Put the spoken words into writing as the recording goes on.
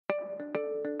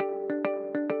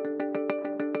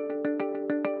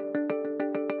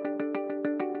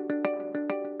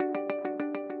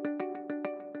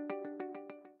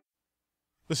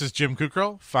This is Jim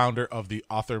Kukrow, founder of the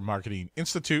Author Marketing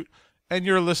Institute, and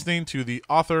you're listening to the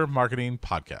Author Marketing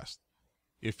Podcast.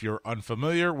 If you're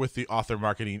unfamiliar with the Author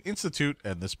Marketing Institute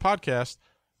and this podcast,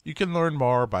 you can learn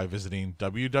more by visiting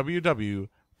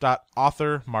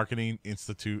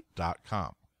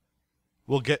www.authormarketinginstitute.com.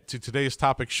 We'll get to today's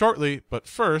topic shortly, but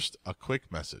first, a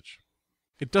quick message.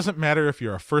 It doesn't matter if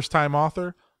you're a first-time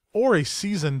author or a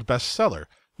seasoned bestseller,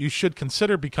 you should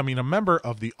consider becoming a member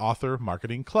of the Author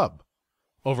Marketing Club.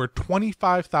 Over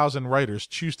 25,000 writers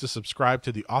choose to subscribe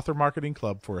to the Author Marketing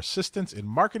Club for assistance in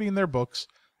marketing their books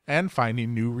and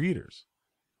finding new readers.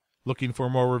 Looking for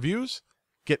more reviews?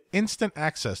 Get instant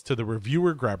access to the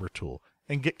Reviewer Grabber tool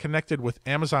and get connected with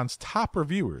Amazon's top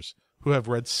reviewers who have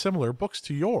read similar books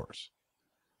to yours.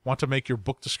 Want to make your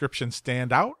book description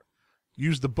stand out?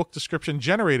 Use the Book Description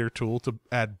Generator tool to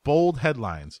add bold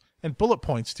headlines and bullet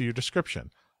points to your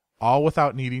description, all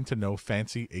without needing to know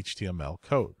fancy HTML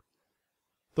code.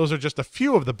 Those are just a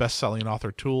few of the best-selling author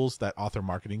tools that Author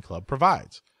Marketing Club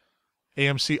provides.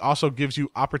 AMC also gives you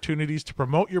opportunities to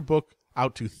promote your book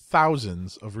out to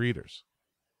thousands of readers.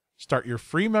 Start your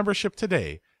free membership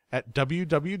today at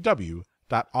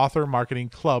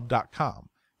www.authormarketingclub.com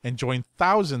and join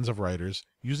thousands of writers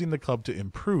using the club to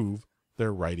improve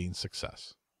their writing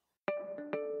success.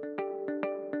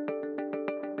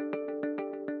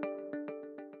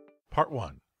 Part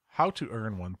 1. How to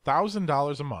earn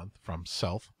 $1,000 a month from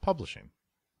self-publishing.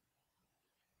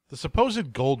 The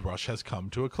supposed gold rush has come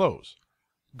to a close.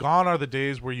 Gone are the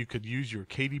days where you could use your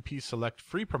KDP Select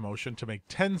free promotion to make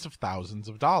tens of thousands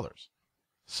of dollars.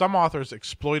 Some authors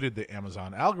exploited the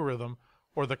Amazon algorithm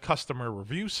or the customer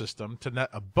review system to net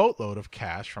a boatload of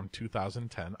cash from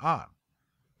 2010 on.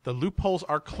 The loopholes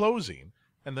are closing,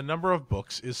 and the number of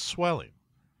books is swelling.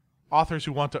 Authors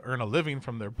who want to earn a living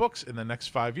from their books in the next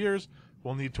 5 years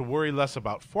will need to worry less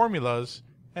about formulas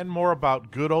and more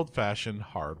about good old-fashioned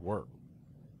hard work.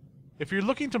 If you're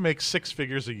looking to make 6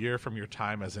 figures a year from your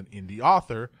time as an indie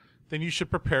author, then you should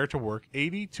prepare to work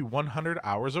 80 to 100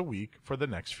 hours a week for the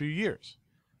next few years.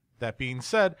 That being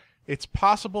said, it's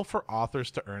possible for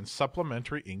authors to earn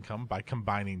supplementary income by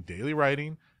combining daily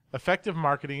writing, effective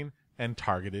marketing, and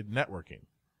targeted networking.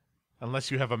 Unless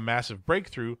you have a massive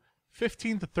breakthrough,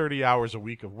 15 to 30 hours a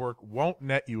week of work won't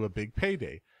net you a big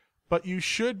payday, but you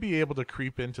should be able to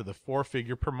creep into the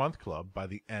 4-figure per month club by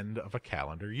the end of a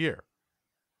calendar year.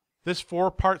 This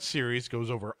 4-part series goes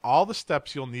over all the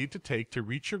steps you'll need to take to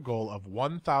reach your goal of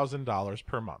 $1,000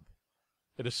 per month.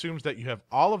 It assumes that you have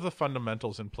all of the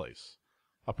fundamentals in place: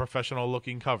 a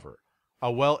professional-looking cover, a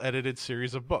well-edited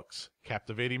series of books,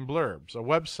 captivating blurbs, a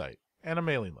website, and a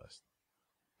mailing list.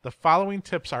 The following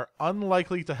tips are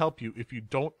unlikely to help you if you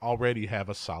don't already have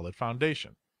a solid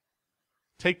foundation.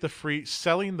 Take the free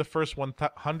Selling the First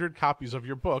 100 Copies of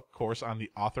Your Book course on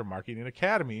the Author Marketing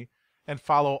Academy and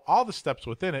follow all the steps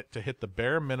within it to hit the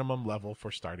bare minimum level for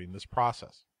starting this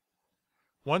process.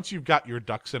 Once you've got your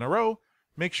ducks in a row,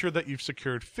 make sure that you've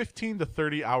secured 15 to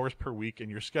 30 hours per week in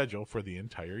your schedule for the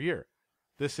entire year.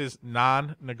 This is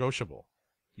non-negotiable.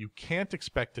 You can't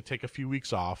expect to take a few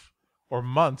weeks off or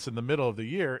months in the middle of the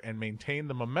year and maintain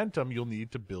the momentum you'll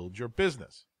need to build your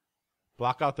business.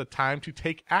 Block out the time to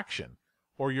take action,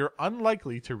 or you're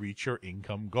unlikely to reach your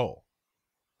income goal.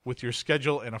 With your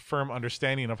schedule and a firm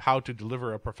understanding of how to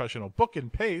deliver a professional book in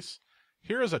pace,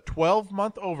 here is a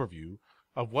 12-month overview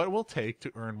of what it will take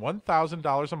to earn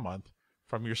 $1,000 a month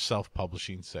from your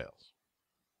self-publishing sales.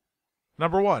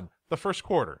 Number 1, the first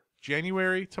quarter,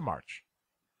 January to March.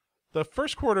 The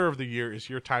first quarter of the year is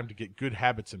your time to get good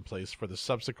habits in place for the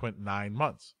subsequent 9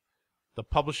 months. The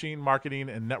publishing, marketing,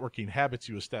 and networking habits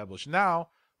you establish now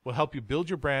will help you build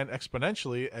your brand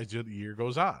exponentially as the year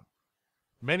goes on.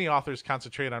 Many authors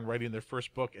concentrate on writing their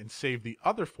first book and save the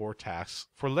other 4 tasks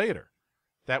for later.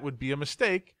 That would be a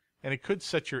mistake, and it could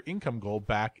set your income goal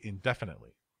back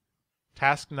indefinitely.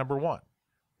 Task number 1,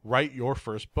 write your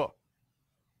first book.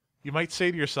 You might say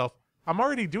to yourself, I'm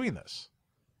already doing this.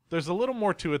 There's a little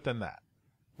more to it than that.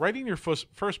 Writing your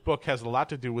first book has a lot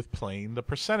to do with playing the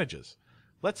percentages.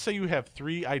 Let's say you have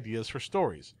 3 ideas for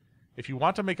stories. If you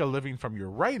want to make a living from your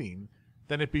writing,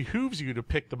 then it behooves you to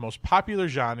pick the most popular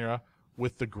genre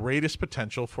with the greatest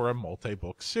potential for a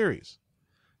multi-book series.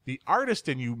 The artist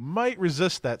in you might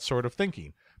resist that sort of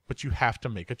thinking, but you have to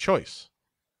make a choice.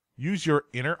 Use your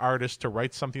inner artist to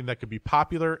write something that could be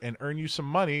popular and earn you some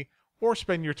money, or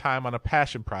spend your time on a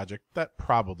passion project that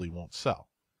probably won't sell.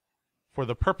 For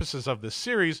the purposes of this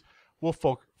series, we'll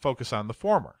focus on the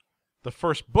former, the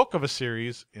first book of a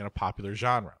series in a popular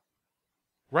genre.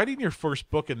 Writing your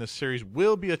first book in this series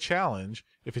will be a challenge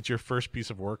if it's your first piece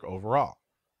of work overall.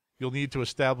 you'll need to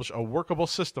establish a workable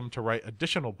system to write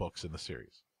additional books in the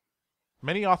series.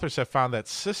 Many authors have found that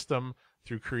system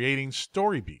through creating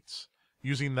story beats,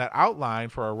 using that outline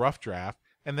for a rough draft,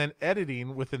 and then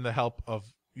editing using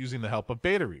the help of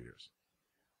beta readers.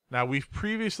 Now, we've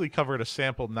previously covered a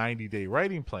sample 90-day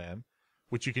writing plan,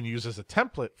 which you can use as a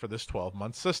template for this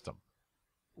 12-month system.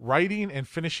 Writing and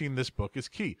finishing this book is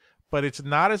key, but it's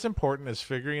not as important as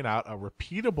figuring out a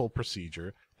repeatable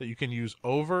procedure that you can use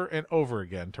over and over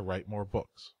again to write more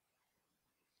books.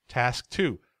 Task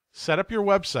 2, set up your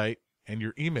website and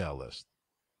your email list.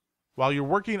 While you're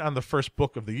working on the first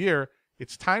book of the year,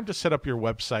 it's time to set up your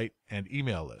website and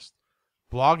email list.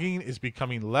 Blogging is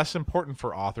becoming less important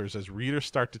for authors as readers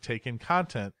start to take in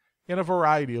content in a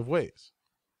variety of ways.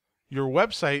 Your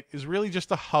website is really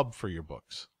just a hub for your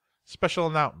books, special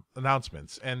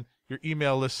announcements, and your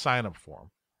email list sign-up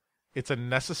form. It's a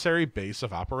necessary base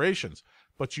of operations,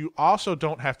 but you also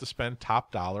don't have to spend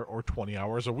top dollar or 20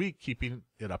 hours a week keeping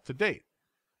it up to date.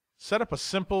 Set up a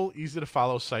simple,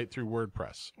 easy-to-follow site through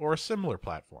WordPress or a similar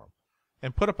platform,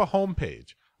 and put up a home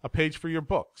page, a page for your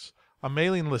books, a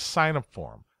mailing list sign-up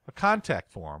form, a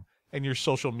contact form, and your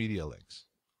social media links.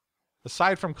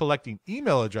 Aside from collecting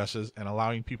email addresses and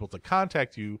allowing people to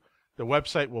contact you, the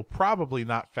website will probably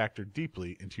not factor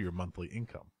deeply into your monthly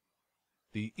income.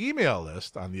 The email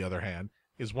list, on the other hand,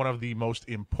 is one of the most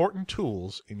important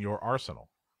tools in your arsenal.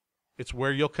 It's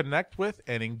where you'll connect with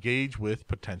and engage with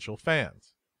potential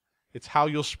fans. It's how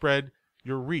you'll spread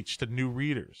your reach to new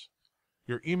readers.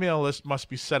 Your email list must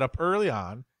be set up early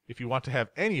on if you want to have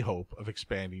any hope of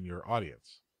expanding your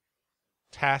audience.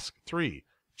 Task 3,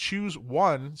 choose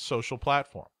one social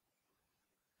platform.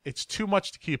 It's too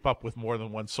much to keep up with more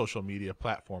than one social media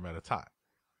platform at a time.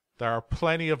 There are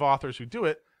plenty of authors who do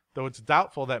it, though it's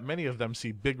doubtful that many of them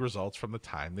see big results from the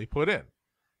time they put in.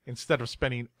 Instead of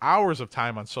spending hours of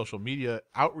time on social media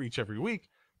outreach every week,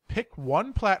 pick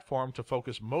one platform to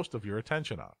focus most of your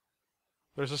attention on.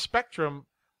 There's a spectrum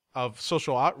of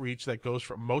social outreach that goes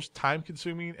from most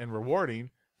time-consuming and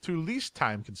rewarding to least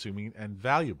time-consuming and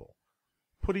valuable.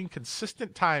 Putting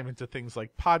consistent time into things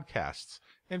like podcasts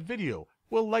and video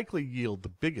will likely yield the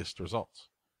biggest results.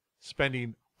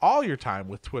 Spending all your time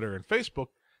with Twitter and Facebook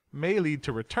may lead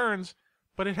to returns,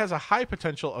 but it has a high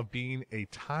potential of being a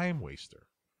time waster.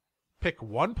 Pick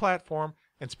one platform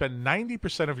and spend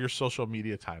 90% of your social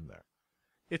media time there.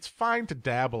 It's fine to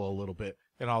dabble a little bit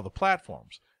in all the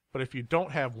platforms, but if you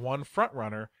don't have one front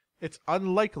runner, it's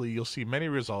unlikely you'll see many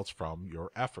results from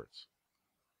your efforts.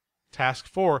 Task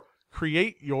 4,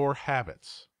 create your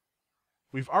habits.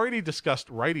 We've already discussed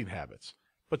writing habits,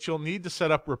 but you'll need to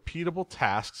set up repeatable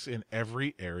tasks in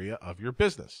every area of your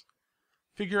business.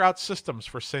 Figure out systems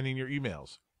for sending your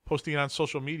emails, posting on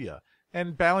social media,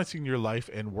 and balancing your life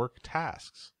and work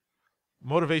tasks.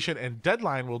 Motivation and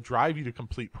deadline will drive you to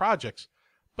complete projects,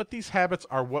 but these habits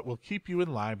are what will keep you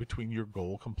in line between your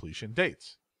goal completion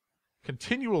dates.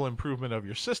 Continual improvement of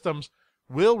your systems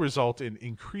will result in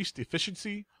increased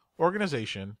efficiency,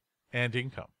 organization, and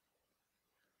income.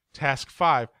 Task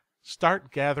 5,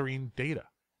 start gathering data.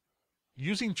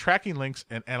 Using tracking links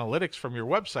and analytics from your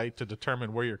website to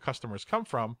determine where your customers come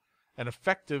from, an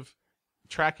effective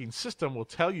tracking system will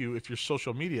tell you if your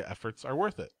social media efforts are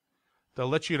worth it. They'll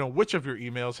let you know which of your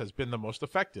emails has been the most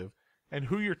effective and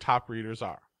who your top readers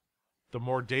are. The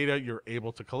more data you're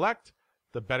able to collect,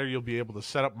 the better you'll be able to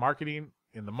set up marketing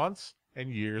in the months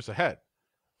and years ahead.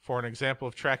 For an example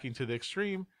of tracking to the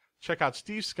extreme, check out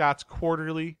Steve Scott's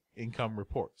quarterly income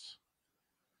reports.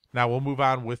 Now we'll move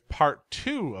on with part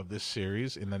 2 of this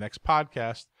series in the next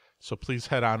podcast, so please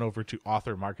head on over to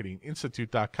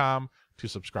authormarketinginstitute.com to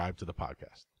subscribe to the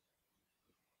podcast.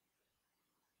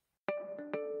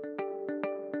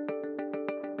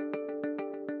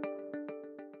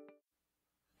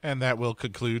 And that will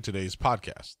conclude today's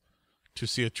podcast. To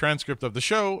see a transcript of the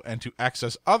show and to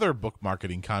access other book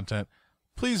marketing content,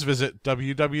 please visit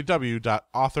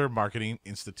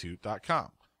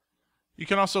www.authormarketinginstitute.com. You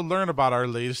can also learn about our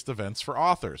latest events for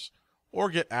authors,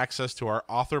 or get access to our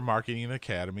Author Marketing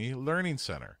Academy Learning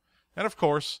Center. And of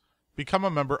course, become a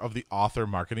member of the Author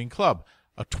Marketing Club,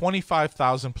 a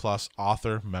 25,000 plus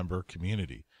author member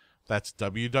community. That's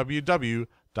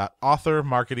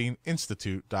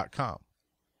www.authormarketinginstitute.com.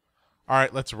 All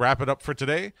right, let's wrap it up for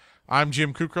today. I'm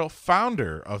Jim Kukral,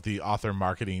 founder of the Author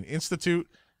Marketing Institute,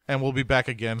 and we'll be back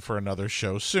again for another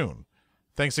show soon.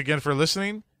 Thanks again for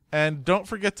listening, and don't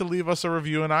forget to leave us a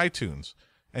review in iTunes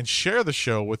and share the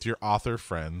show with your author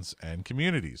friends and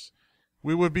communities.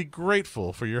 We would be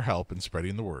grateful for your help in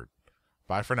spreading the word.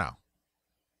 Bye for now.